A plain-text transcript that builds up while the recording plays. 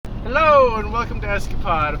Hello and welcome to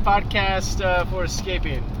Escapade, a podcast for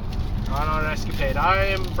escaping on our escapade. I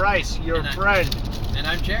am Bryce, your friend. And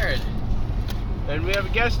I'm Jared. And we have a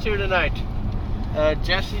guest here tonight,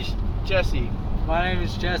 Jesse. My name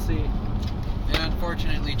is Jesse. And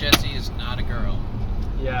unfortunately, Jesse is not a girl.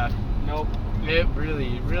 Yeah, Nope. it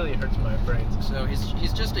really hurts my brains. So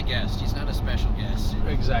he's just a guest. He's not a special guest.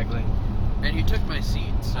 Exactly. And he took my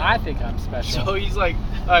seat. So I think I'm special. So he's like,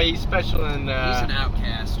 he's special in... he's an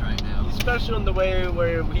outcast right now. He's special in the way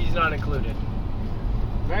where he's not included.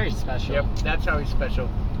 Very special. Yep, that's how he's special.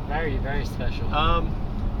 Very, very special.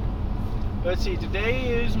 Let's see, today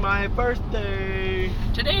is my birthday.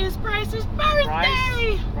 Today is Bryce's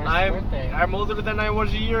birthday! Bryce's birthday. I'm older than I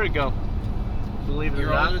was a year ago. Believe it or You're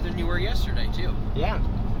not. older than you were yesterday, too. Yeah.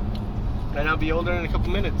 And I'll be older in a couple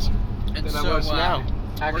minutes And than so, I was now.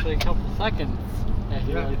 Actually, a couple seconds. If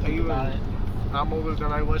you really think about it. I'm older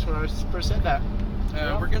than I was when I first said that.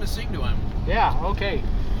 We're gonna sing to him. Yeah. Okay.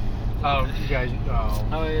 Oh, you guys. Oh.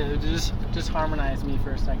 Oh yeah. Just harmonize me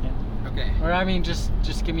for a second. Okay. Or I mean, just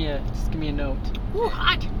give me a note. Ooh,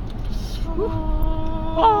 hot!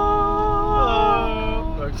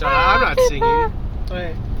 Oh, sorry, I'm not singing.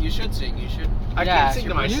 Wait. You should sing. You should. I can't sing to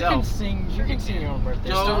You myself. can sing. You can sing your own birthday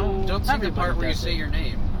Just song. don't sing the Everybody part where you does say it. your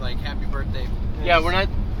name. Like, happy birthday. Yeah, we're not.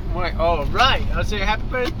 Wait, oh, right. I'll say happy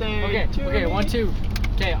birthday. Okay. to Okay. me. 1, 2.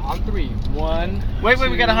 Okay. On 3. 1. Wait, we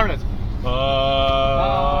 2. gotta harmonize.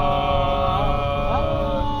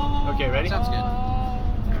 Okay, ready? Sounds good.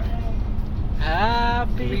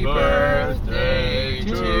 Happy birthday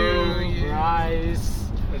to you, Bryce.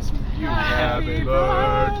 It's you. Happy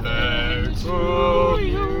birthday to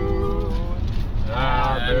you.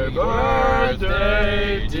 Happy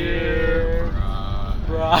birthday, dear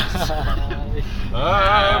Bryce.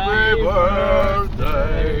 Happy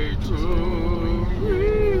birthday to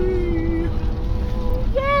you.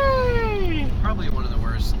 Yay! Probably one of the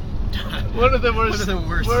worst. One of the worst, One of the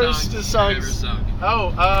worst songs I've ever sung.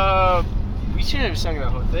 Oh, we should have sung that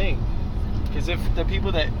whole thing. Because if the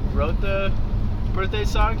people that wrote the birthday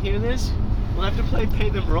song hear this, we'll have to pay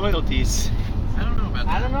them royalties. I don't know about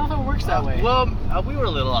that. I don't know if it works that way. Well, we were a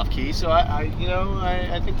little off key, so I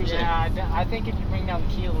think there's I think if you bring down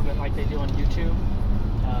the key a little bit like they do on YouTube,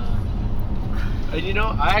 And you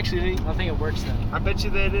know, I don't think it works then. bet you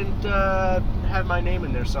they didn't have my name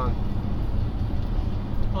in their song.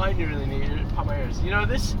 Well, I really needed to pop my ears. You know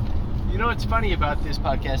what's funny about this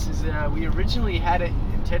podcast is we originally had it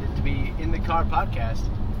intended to be in the car podcast,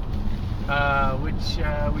 which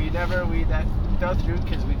that fell through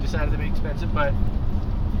because we decided to be expensive. But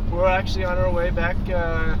we're actually on our way back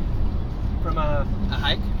from a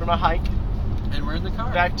hike, hike and we're in the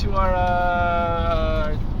car. back to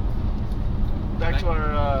our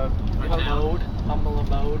humble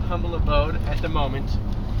abode at the moment.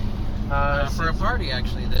 For a party,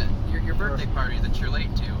 actually, your birthday party that you're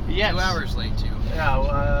late to. Yes. 2 hours late to.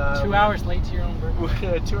 Yeah, 2 hours late to your own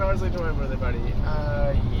birthday. 2 hours late to my birthday party.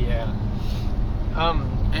 Yeah.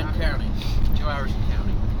 And counting. 2 hours and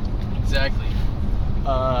counting. Exactly.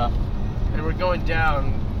 And we're going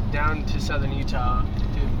down to southern Utah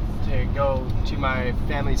to go to my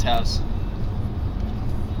family's house,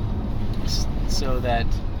 so that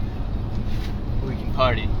we can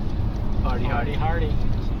party. Party hardy. Hardy.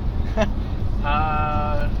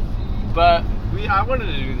 But I wanted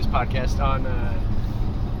to do this podcast on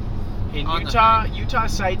Utah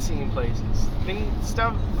sightseeing places,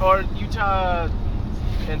 or Utah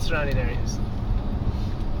and surrounding areas.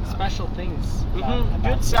 Special things. Good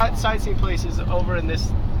Utah. sightseeing places over in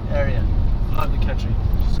this area of the country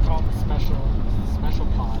Just call it the special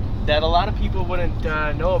pod. that a lot of people wouldn't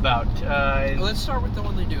know about. Well, let's start with the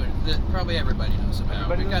one that probably everybody knows about.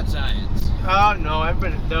 Everybody We've knows? got Zions. No,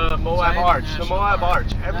 everybody, the Moab Zion Arch. The National Moab Park.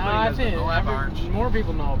 Arch. Everybody I knows think the Moab Arch. more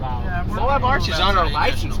people know about. Moab Arch is on our Zion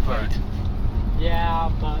license National Park. plate. Yeah,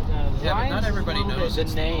 but Yeah, but not Zion's everybody a little knows bit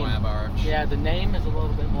it's the the name. Moab Arch. Yeah, the name is a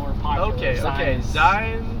little bit more popular. Okay. Zion's.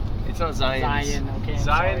 Zion. It's not Zion. Zion. Okay. I'm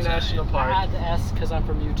Zion sorry. National I Park. had the S because I'm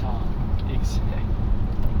from Utah. Exactly.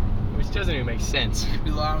 Which doesn't even make sense. It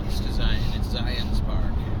belongs to Zion. It's Zion's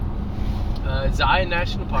park. Zion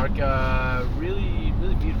National Park, really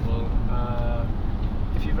beautiful.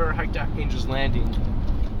 If you've ever hiked out Angel's Landing,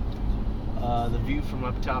 the view from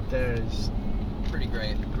up top there is Pretty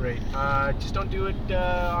great. great. Just don't do it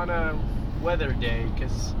on a weather day,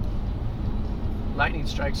 because lightning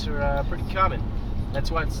strikes are pretty common. That's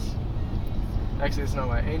why it's... Actually, it's not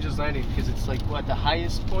why. Angel's Landing, because it's like, what, the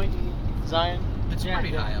highest point in Zion? It's pretty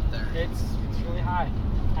high up there. It's really high.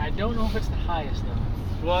 I don't know if it's the highest though.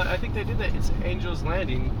 Well, I think they did that. It's Angel's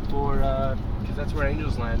Landing for, because that's where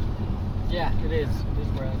angels land. Yeah, it is. It is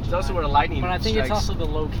where It's also where lightning But I think strikes. it's also the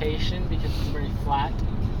location because it's very flat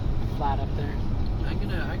up there. I'm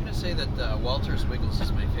gonna say that Walter's Wiggles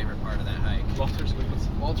is my favorite part of that hike. Walter's Wiggles.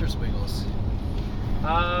 Walter's Wiggles.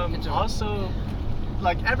 Also,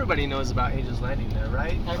 like everybody knows about Angel's Landing there,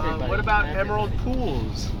 right? Everybody, what about everybody. Emerald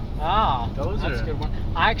Pools? Ah, Those that's are- a good one.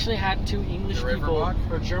 I actually had two English The people Riverwalk?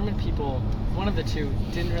 or German people. One of the two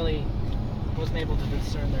wasn't able to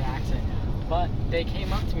discern their accent, but they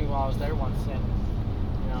came up to me while I was there once, and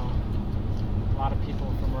a lot of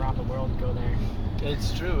people from around the world go there.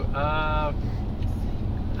 It's true.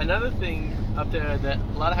 Another thing up there that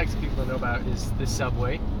a lot of hikes people don't know about is the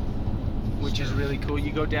subway, which is really cool.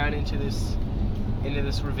 You go down into this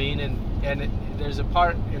ravine, and there's a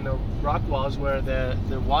part in the rock walls where the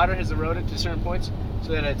water has eroded to certain points,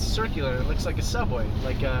 so that it's circular. It looks like a subway,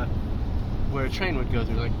 like where a train would go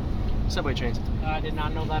through, like subway trains. I did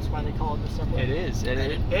not know that's why they call it the subway. It is. I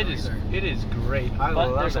didn't know either. It is great. I But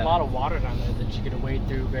love there's that. a lot of water down there that you gotta wade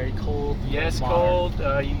through. Very cold. Yes, water. cold.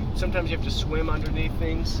 Sometimes you have to swim underneath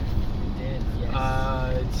things. We did,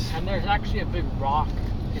 yes. It's And there's actually a big rock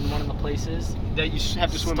in one of the places. that you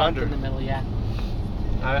have to swim stuck under. in the middle. Yeah,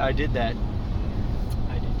 I did that.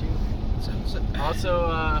 I did too.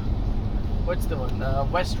 Also, what's the one?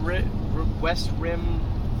 West Rim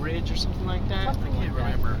Bridge or something like that. Something I like can't that.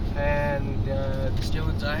 remember. And Still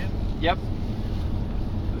in Zion? yep.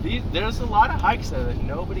 There's a lot of hikes there that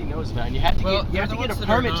nobody knows about, and you have to Well, get they're a the ones that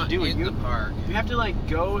are permit to not do it. in the park. You have to like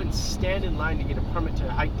go and stand in line to get a permit to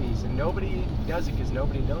hike these, and nobody does it because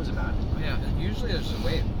nobody knows about it. Oh, yeah, and usually there's a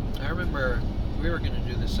wait. I remember we were going to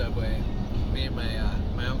do the subway, me and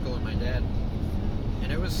my uncle and my dad,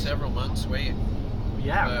 and it was several months wait.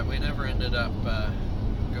 Yeah. But we never ended up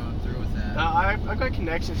going through with that. I've got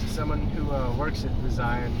connections to someone who works at the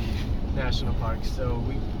Zion National Park, so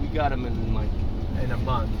we got them in a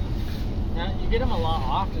month. Now, you get them a lot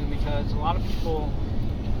often because a lot of people.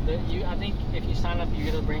 I think if you sign up,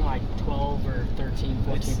 you're gonna bring like 12 or 13,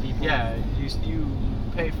 14 people. Yeah, you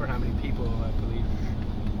pay for how many people, I believe.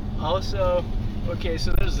 Also, okay,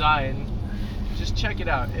 so there's Zion. Just check it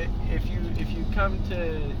out. If you come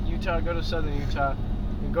to Utah, go to southern Utah,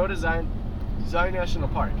 and go to Zion National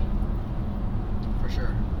Park. For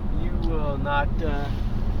sure. You will not.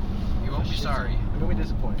 You won't be sorry. You won't be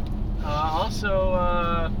disappointed.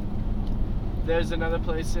 Also, there's another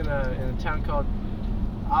place in a town called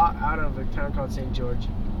out of a town called St. George.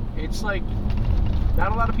 It's like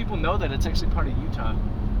not a lot of people know that it's actually part of Utah,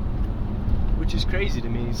 which is crazy to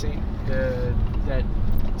me. That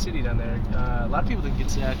city down there. A lot of people think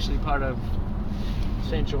it's actually part of.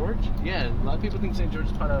 St. George. Yeah, a lot of people think St. George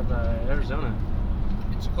is part of Arizona.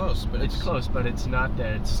 It's close, but It's close, but it's not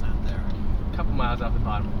there. It's not there. a couple miles off the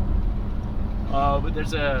bottom. But there's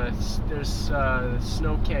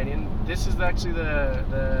Snow Canyon. This is actually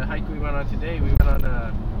the hike we went on today. We went on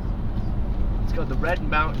it's called the Red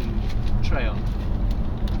Mountain Trail.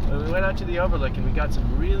 We went out to the overlook and we got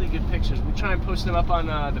some really good pictures. We try and post them up on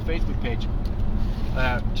the Facebook page.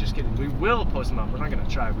 Just kidding. We will post them up. We're not gonna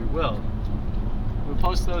try. We will. We'll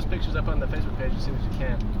post those pictures up on the Facebook page as soon as we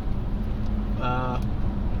can.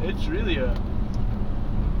 It's really a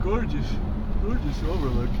gorgeous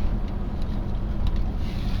overlook.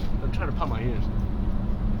 I'm trying to pop my ears.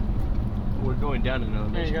 We're going down in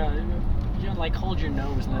There you elevation. go. You like hold your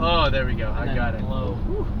nose and then. Oh, there we go. and I then got it. blow.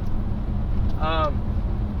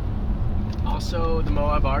 Also, the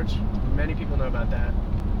Moab Arch. Many people know about that.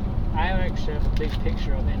 I actually have a big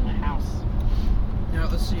picture of it in my house. Now,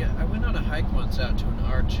 let's see. I went on a hike once out to an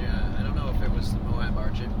arch. I don't know if it was the Moab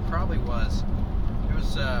Arch. It probably was. It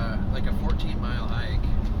was like a 14-mile hike.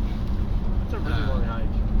 It's a really long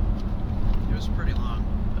hike. It was pretty long.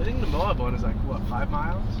 I think the Moab one is like, what, 5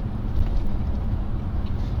 miles?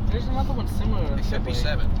 There's another one similar. to It could be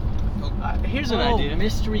Subway. 7. Oh, Here's an Oh, idea.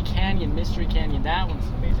 Mystery Canyon. That one's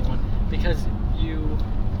an amazing one because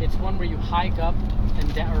it's one where you hike up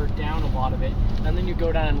and down a lot of it, and then you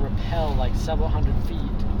go down and rappel like several hundred feet,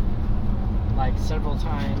 like several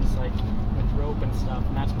times, like with rope and stuff,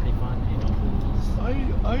 and that's pretty fun. You know,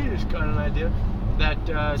 pools. I just got an idea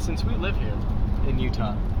that since we live here in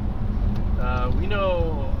Utah, we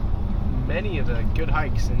know many of the good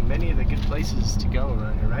hikes and many of the good places to go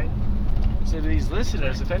around here, right? So these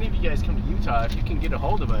listeners, if any of you guys come to Utah, if you can get a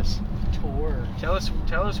hold of us, Tour. tell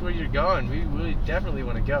us where you're going. We really definitely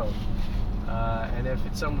want to go. And if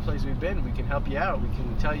it's some place we've been, we can help you out. We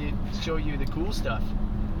can show you the cool stuff.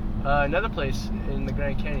 Another place in the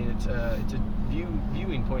Grand Canyon, it's a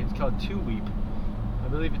viewing point. It's called Tuweap. I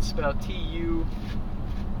believe it's spelled Tuweap.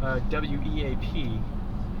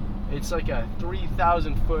 It's like a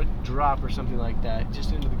 3,000 foot drop or something like that,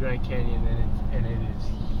 just into the Grand Canyon, and it is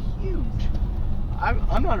huge.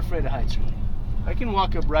 I'm not afraid of heights, really. I can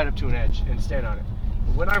walk up right up to an edge and stand on it.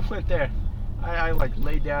 But when I went there, I like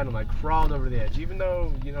laid down and like crawled over the edge, even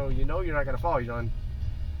though you know you're not gonna fall. You're on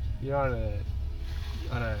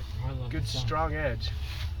a good strong edge.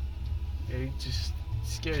 It just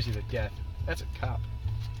scares you to death. That's a cop.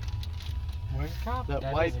 Where's the cop?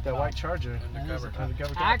 That white Charger. Undercover cop.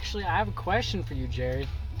 Undercover cop. Actually, I have a question for you, Jared.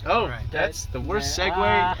 Oh, Alright. that's the worst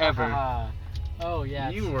segue ever. Oh yeah.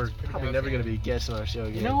 You it's were pretty probably good. never going to be a guest on our show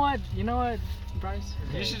again. You know what, Bryce?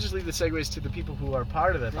 Okay. You should just leave the segues to the people who are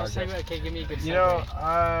part of that No podcast. segue. Okay, give me a good segue. You know,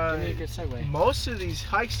 give me a good segue. most of these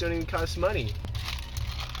hikes don't even cost money.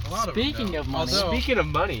 A lot Speaking of of them, money. Although, Speaking of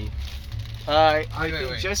money, I Wait, think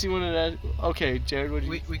wait. Jesse wanted to. Okay, Jared, what do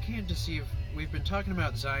you? we came to see if we've been talking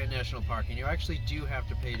about Zion National Park, and you actually do have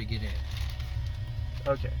to pay to get in.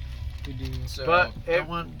 Okay, We do. So But don't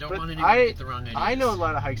want anyone to get the wrong ideas. I know a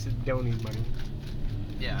lot of hikes that don't need money.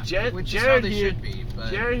 Yeah, which Jared is how they here- should be.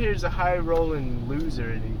 But Jared here's a high rolling loser,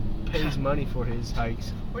 and he pays money for his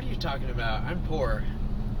hikes. what are you talking about? I'm poor.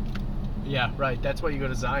 Yeah, right. That's why you go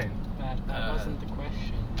to Zion. That wasn't the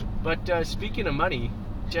question. But speaking of money,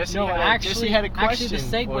 Jesse No, Jesse had a question.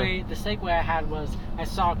 Actually, the segue I had was I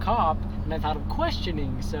saw a cop and I thought of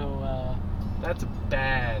questioning. So That's a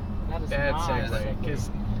bad that is bad not a segue because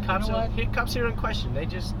cops You know don't hit cops here on question. They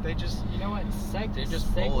just You know what? They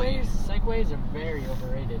just bully. Segways are very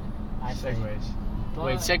overrated. I think. segways. But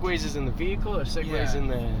Wait, segways is in the vehicle or segways Yeah. in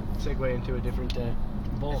the segue into a different I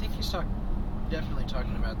both. think he's definitely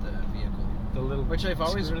talking about the vehicle, the little which I've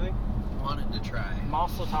always scooter thing? wanted to try. I'm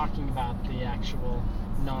also talking about the actual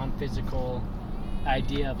non-physical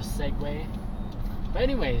idea of a Segway. But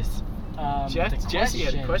anyways, the Jesse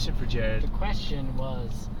had a question for Jared. The question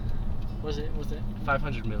was it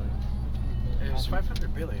 500 million. It was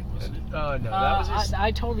 500 billion, wasn't it? Oh no, that was his.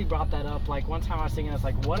 I totally brought that up. Like one time I was thinking, I was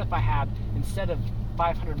like, what if I had instead of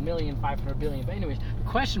 500 million, 500 billion? But anyways, the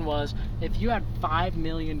question was, if you had $5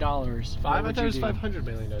 million, I thought it was 500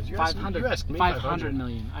 million dollars. You asked me 500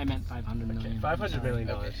 million. I meant 500 million. Okay, 500 million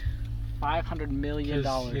dollars. $500 million.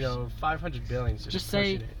 You know, 500 billion is Just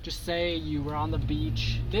say you were on the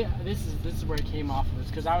beach. This is where it came off of.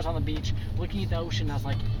 It's because I was on the beach looking at the ocean. I was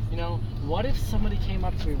like, you know, what if somebody came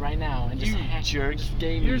up to me right now and just jerk. just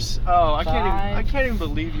gave me I can't even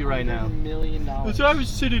believe you right now. $500 million. So I was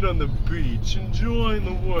sitting on the beach enjoying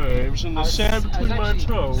the waves and the I was- sand I was between my actually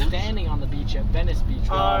toes. standing on the beach at Venice Beach.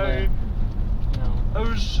 With all the, you know,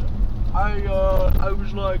 I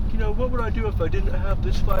was like, you know, what would I do if I didn't have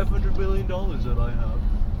this $500 million that I have?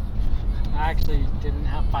 I actually didn't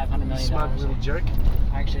have $500 You million. smart little jerk.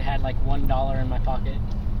 I actually had like $1 in my pocket.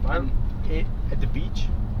 At the beach?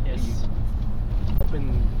 Yes.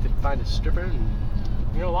 Hoping to find a stripper and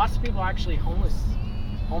You know, lots of people are actually homeless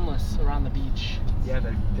around the beach. yeah,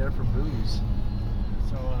 they're there for booze.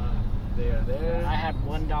 So They are there. I had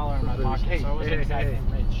 $1 in my Booze. pocket, Hey, so I wasn't hey, exactly hey.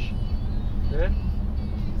 rich. Yeah?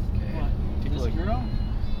 What? People This like- girl?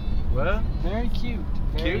 What? Very cute.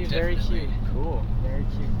 Very, Cute? very Definitely. cute. Cool. Very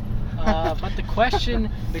cute. But the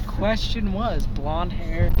question was blonde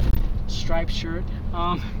hair, striped shirt.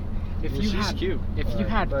 If Well, you she's had, cute. if you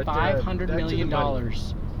had But, $500 back to million the money.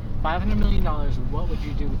 dollars, $500 million, what would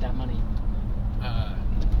you do with that money?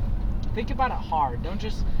 Think about it hard. Don't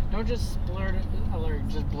just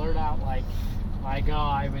blurt out like oh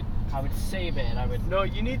I would save it. I would. No,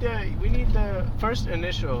 we need the first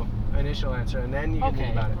initial answer, and then you can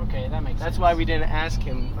think about it. Okay, that makes sense. That's why we didn't ask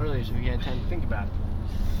him earlier, so we had time to think about it.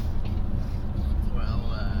 Well,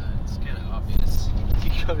 it's kind of obvious.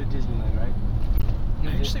 You go to Disneyland, right? I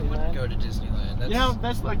actually Disneyland? wouldn't go to Disneyland. That's, You know,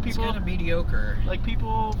 that's like it's people, kind of mediocre. like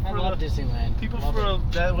people I for love Disneyland. people Love for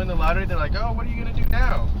it. that win the lottery. They're like, oh, what are you gonna do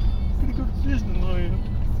now? I'm gonna go to Disneyland.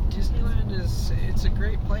 Disneyland it's a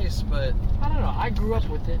great place, but I don't know. I grew up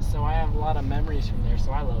with it, so I have a lot of memories from there,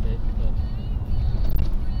 so I love it. But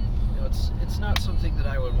you know, it's not something that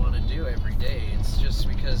I would want to do every day. It's just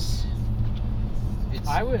because it's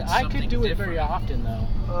I could something do it different. very often though.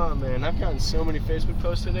 Oh man, I've gotten so many Facebook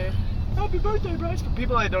posts today. Happy birthday, Bryce! From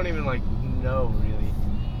people I don't even like know really.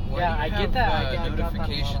 Why Yeah, do I you get have, that. I got that a lot.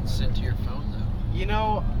 notifications sent to your phone though. You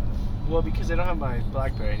know, well because I don't have my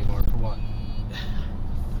BlackBerry anymore for one,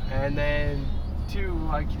 and then two,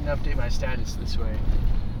 I can update my status this way.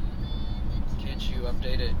 Can't you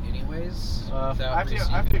update it anyways? I without have to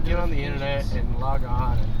receiving get on the internet notifications? and log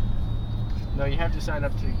on. And, no, you have to sign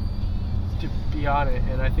up to be on it,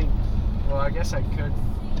 and I think, well, I guess I could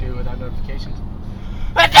do it without notifications.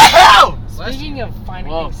 What the hell? Bless Speaking you. of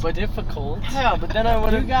finding Whoa, things but- difficult, Hell, but then I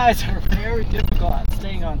would you have. guys are very difficult at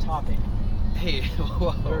staying on topic. Hey,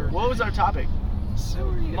 whoa. What was our topic? So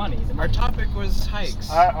Money. The Our money. topic was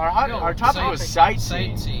hikes. Our topic was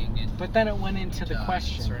sightseeing. Sightseeing and But then it went into the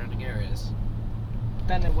question. surrounding areas.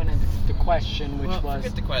 Then it went into the question, which Well, was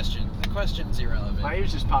forget the question. The question's irrelevant. My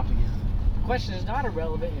ears just popped again. the question is not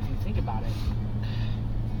irrelevant if you think about it.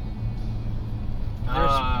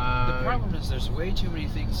 The problem is there's way too many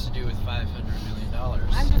things to do with $500 million.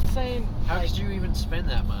 I'm just saying. How like, could you even spend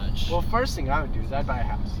that much? Well, first thing I would do is I'd buy a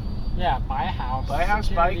house. Yeah, buy a house. Buy a house,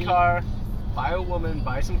 buy a car, buy a woman,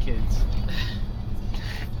 buy some kids.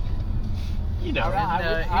 You know.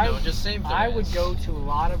 And, just save the I would rest. go to a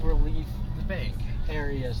lot of relief the bank.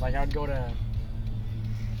 areas. Like I would go to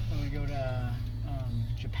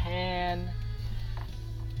Japan.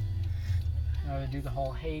 I would do the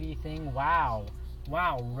whole Haiti thing. Wow,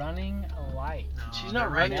 running a light. No, She's they're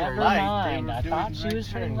not running Never a light. mind. They were I doing thought she right was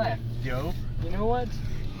turning turn, left. Yo, You know what?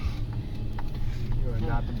 you are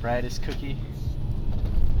not the brightest cookie.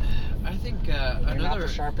 I think You're not another. the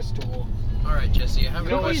sharpest tool. All right, Jesse. I have a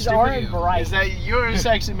You know what, Cookies question for aren't you. bright. Is that yours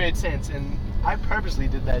actually made sense, and I purposely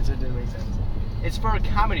did that so it didn't make sense. It's for a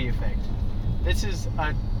comedy effect. This is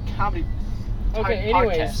a comedy type Okay,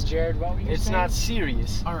 anyways, podcast. Jared, what were you It's saying? not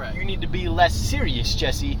serious. All right. You need to be less serious,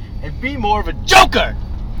 Jesse, and be more of a joker.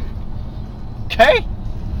 Okay?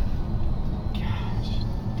 Gosh,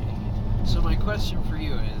 dang So my question for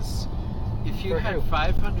you is, if you For had who?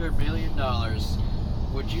 $500 million,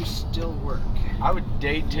 would you still work? it. I would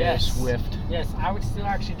date Taylor Yes. Swift. Yes, I would still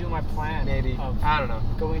actually do my plan Maybe. of I don't know.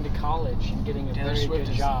 going to college and getting a Taylor very Swift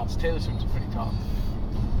good is job. Taylor Swift is pretty tall.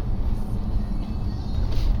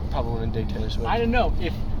 Probably wouldn't date Taylor Swift. I don't know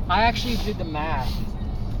if I actually did the math.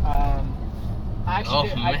 I actually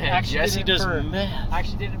did, I actually Jesse did it does for, math. I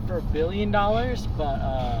actually did it for $1 billion,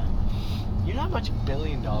 but You know how much $1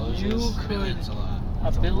 billion you is? could Million's a lot.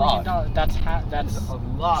 That's a $1 billion. lot. That's That's a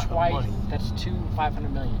lot twice. of money. That's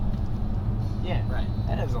 $500 million. Yeah, Right.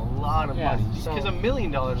 that is a lot of Yeah, money. so- Because $1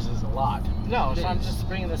 million is a lot. No, It so I'm is. just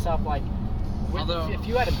bringing this up. Like, Although- if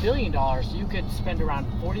you had $1 billion, you could spend around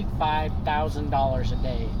 $45,000 a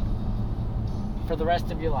day for the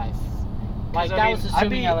rest of your life. Like I that mean, was I'd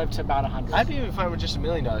assuming be- I lived to about 100. I'd be even fine with just $1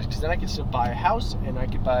 million because then I could still buy a house and I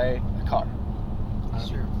could buy a car. That's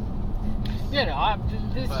true. Yeah, no,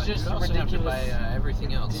 this But is just you'd a also ridiculous. have to buy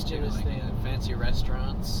everything else too, ridiculous like thing. fancy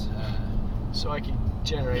restaurants. So I could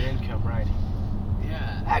generate income, right?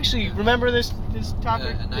 Yeah. Actually, remember this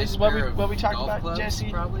topic? A nice This is what pair of we talked golf about, clubs, Jesse?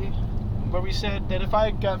 Probably. Where we said that if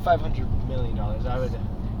I got $500 million,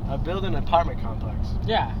 I'd build an apartment complex.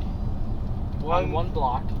 Yeah, on one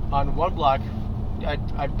block. On one block,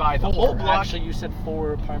 I'd buy the Four. whole block. Actually, you said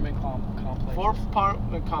 4 apartment complexes. 4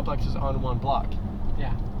 apartment complexes on one block.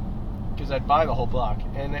 Yeah. Because I'd buy the whole block,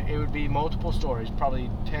 and it would be multiple stories, probably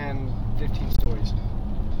 10, 15 stories.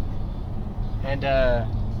 And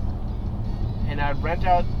I'd rent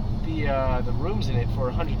out the rooms in it for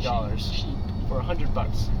 $100. Cheap. For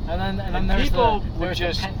 $100. And then And there's people the, would there's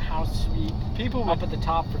just- the penthouse suite People up would, at the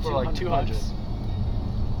top for like $200.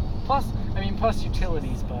 $200. Plus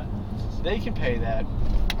utilities, but They can pay that.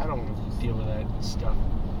 I don't want to deal with that stuff.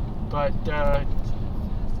 But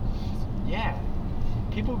yeah,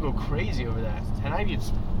 people go crazy over that, and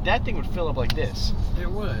that thing would fill up like this. It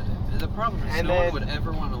would. The problem is And no then- one would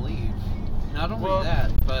ever want to leave. Not only Well-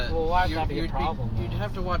 that, but Well, why would that be a you'd problem, though? You'd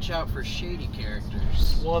have to watch out for shady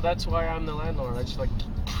characters. Well, that's why I'm the landlord. I just like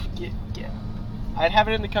yeah. I'd have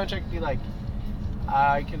it in the contract be like,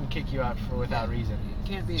 I can kick you out without reason. You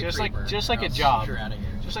can't be a Just like- creeper, just or like a else job. You're out of here.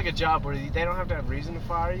 Just like a job where they don't have to have reason to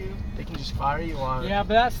fire you. They can just fire you on. yeah,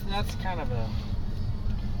 but that's kind of a.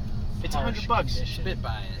 It's harsh $100. condition. Bit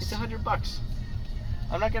biased. It's $100.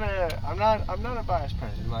 I'm not a biased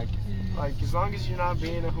person. Like as long as you're not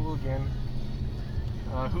being a hooligan,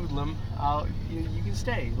 hoodlum, you can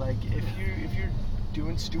stay. Like if you're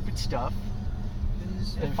doing stupid stuff,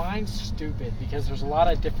 Define stupid because there's a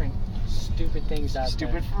lot of different stupid things out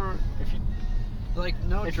stupid there. for Like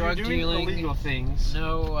no if drug you're doing dealing, illegal things.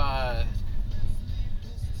 no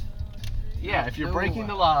Yeah, if you're no, breaking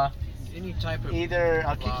the law, any type of either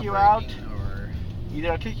I'll law kick you out. breaking or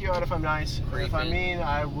Either I'll kick you out if I'm nice, or if I'm Creeping. mean,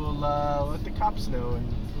 I will let the cops know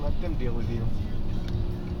and let them deal with you.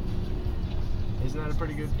 Isn't that a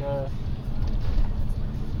pretty good?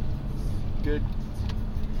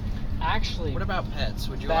 Actually, What about pets?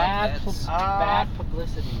 Would you allow bad pets? bad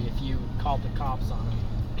publicity if you called the cops on them,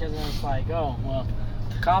 because then it's like, oh well,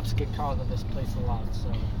 the cops get called to this place a lot, so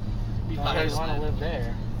Be don't really biased want to then. live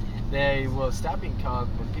there. They will stop being called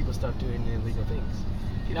when people stop doing illegal things.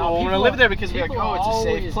 People No, want to live there because we're like, people oh, it's a are safe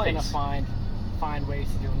always place. Gonna find find ways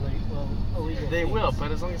to do illegal They things. will,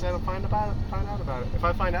 but as long as I don't find out about it. If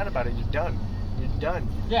I find out about it, you're done. You're done.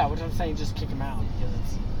 Yeah, which I'm saying, just kick them out because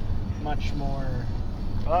it's much more.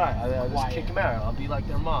 All right, I'll just Quiet. kick them out. I'll be like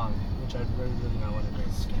their mom, which I'd really, really not want to do.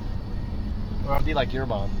 Or I'll be like your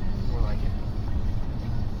mom. More like it.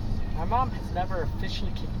 My mom has never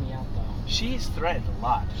officially kicked me out though. She's threatened a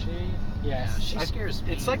lot. She, yes, She scares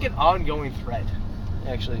me. It's like an ongoing threat, it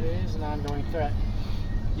actually. is an ongoing threat.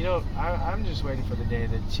 You know, I'm just waiting for the day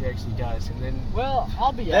that she actually does, and then Well,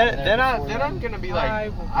 I'll be out there then before I'm gonna be I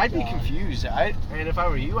like, will I'd be gone. confused. And if I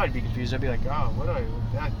were you, I'd be confused. I'd be like, oh, what do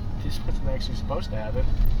I? This wasn't actually supposed to happen.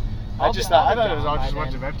 I I'll just be- thought I'll be it was all gone just a by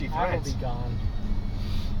bunch of then. empty I will threats. be gone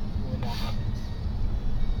when that happens.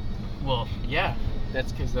 Well, yeah,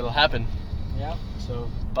 that's because that'll happen. Yep. So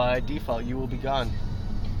by default, you will be gone.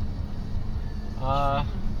 I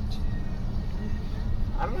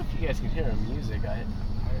don't know if you guys can hear our music.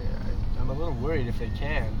 I'm a little worried if they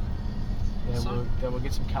can. Then we'll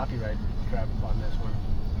get some copyright crap on this one.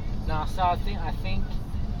 No, so I think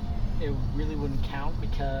it really wouldn't count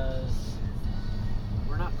because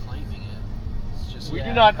We're not claiming it. It's just We Yeah.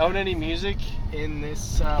 do not own any music in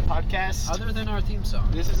this podcast. other than our theme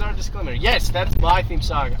song. This is our disclaimer. Yes, that's my theme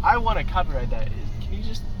song. I want to copyright that. Can you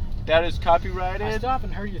just? That is copyrighted. I still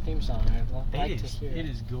haven't heard your theme song. I'd like It to is. hear It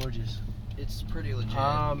is gorgeous. It's pretty legit.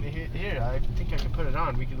 Here, I think I can put it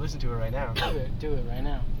on. We can listen to it right now. Do it right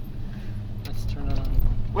now. Let's turn it on.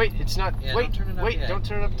 Wait, it's not. Yeah, wait, don't turn it up wait, yet. don't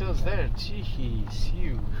turn it up till it's there. Jeez,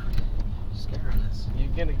 Scaring us. you're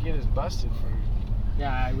gonna get us busted for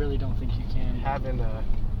Yeah, I really don't think you can. having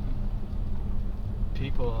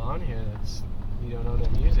people on here that's you don't own their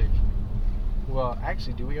music. Well,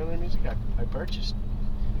 actually, do we own their music? I purchased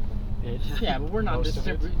it. Yeah, but we're not Most of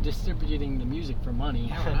it. distributing the music for money.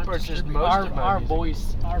 Yeah, we're I not purchased distributing- most Our of my our music.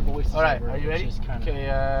 voice. All right, over are it, you which ready? is kinda-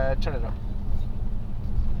 Okay, turn it up.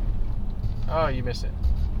 Oh, you missed it.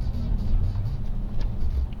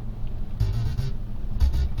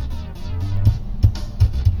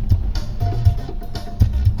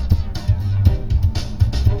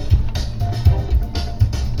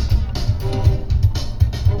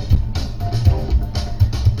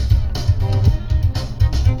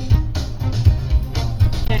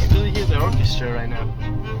 Can't really hear the orchestra right now.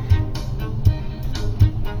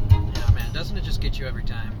 Yeah, man. Doesn't it just get you every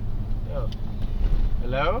time? Oh.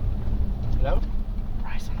 Hello? Hello?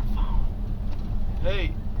 Bryce on the phone.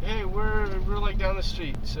 Hey, we're like down the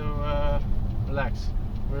street, so relax.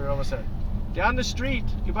 We're almost there. Down the street.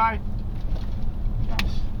 Goodbye. Gosh.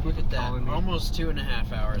 Look at that. Calling me. Almost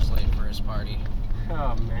 2.5 hours late for his party.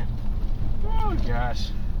 Oh man. Oh gosh.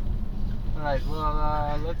 All right.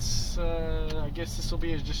 Well, let's. I guess this will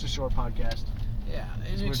be just a short podcast. Yeah, We're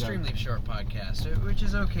an done. extremely short podcast, which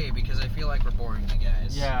is okay because I feel like we're boring you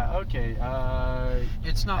guys. Yeah. Okay.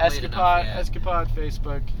 It's not late enough yet. Escapade,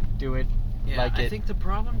 Facebook. Do it. Yeah, like I it. think the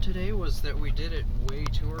problem today was that we did it way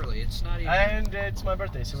too early. It's not even. And it's my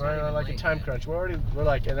birthday, so It's not we're even like a late time yet. crunch. We're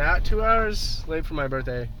like 2 hours late for my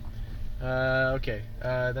birthday. Okay.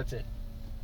 That's it.